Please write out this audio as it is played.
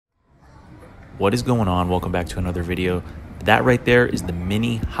What is going on? Welcome back to another video. That right there is the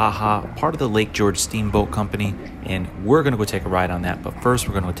Minne-Ha-Ha, part of the Lake George Steamboat Company, and we're gonna go take a ride on that. But first,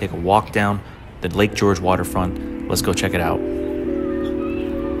 we're gonna go take a walk down the Lake George waterfront. Let's go check it out.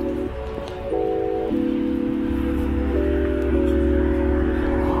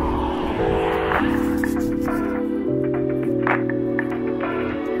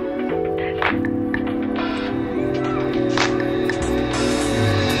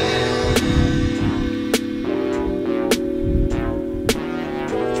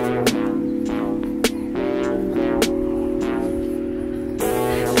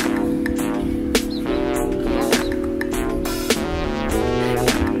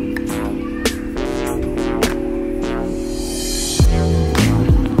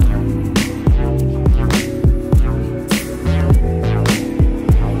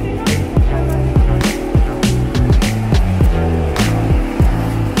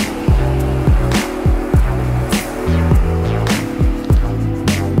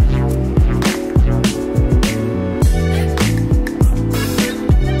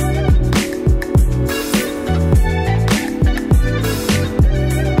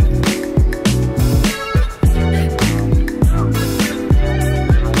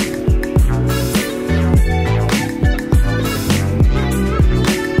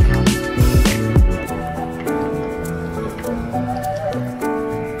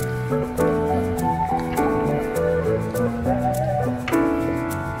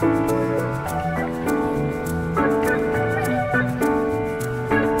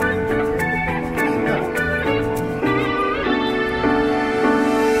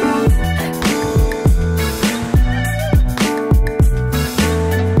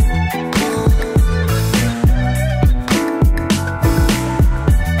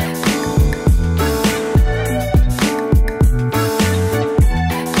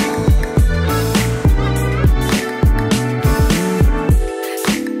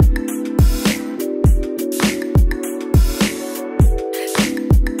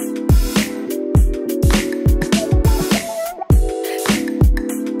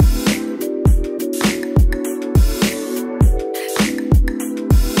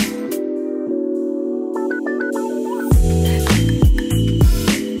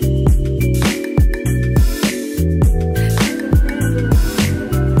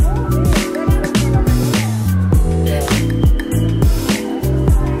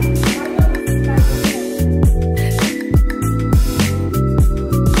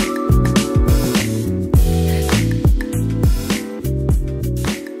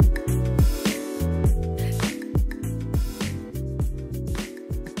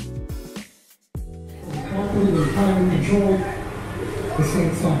 Control the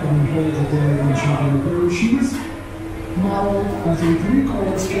state stock on holds a dairy in Champlain. She was modeled as a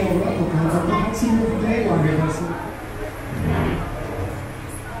 3-quarter scale replica of the Hudson River day laundry vessel.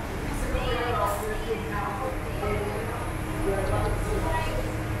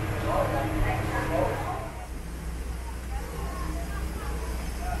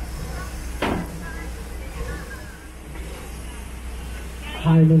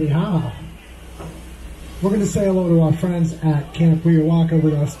 Hi, Minne-Ha-Ha. We're going to say hello to our friends at Camp Minne-Ha-Ha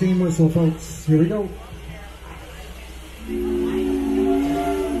with our steam whistle, folks. Here we go.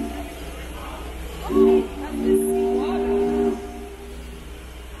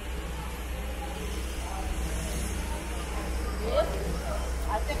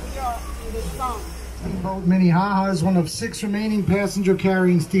 Steamboat Minne-Ha-Ha is one of 6 remaining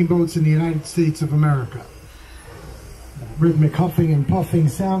passenger-carrying steamboats in the United States of America. Rhythmic huffing and puffing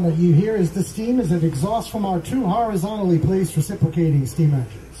sound that you hear is the steam as it exhausts from our 2 horizontally placed reciprocating steam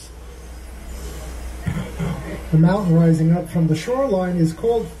engines. The mountain rising up from the shoreline is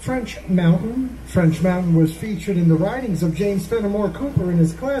called French Mountain. French Mountain was featured in the writings of James Fenimore Cooper in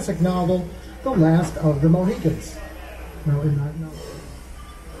his classic novel, The Last of the Mohicans.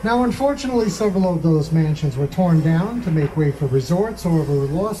 Now, unfortunately, several of those mansions were torn down to make way for resorts or were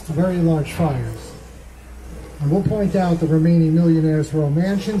lost to very large fires. And we'll point out the remaining Millionaire's Row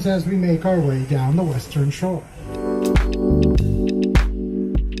mansions as we make our way down the western shore.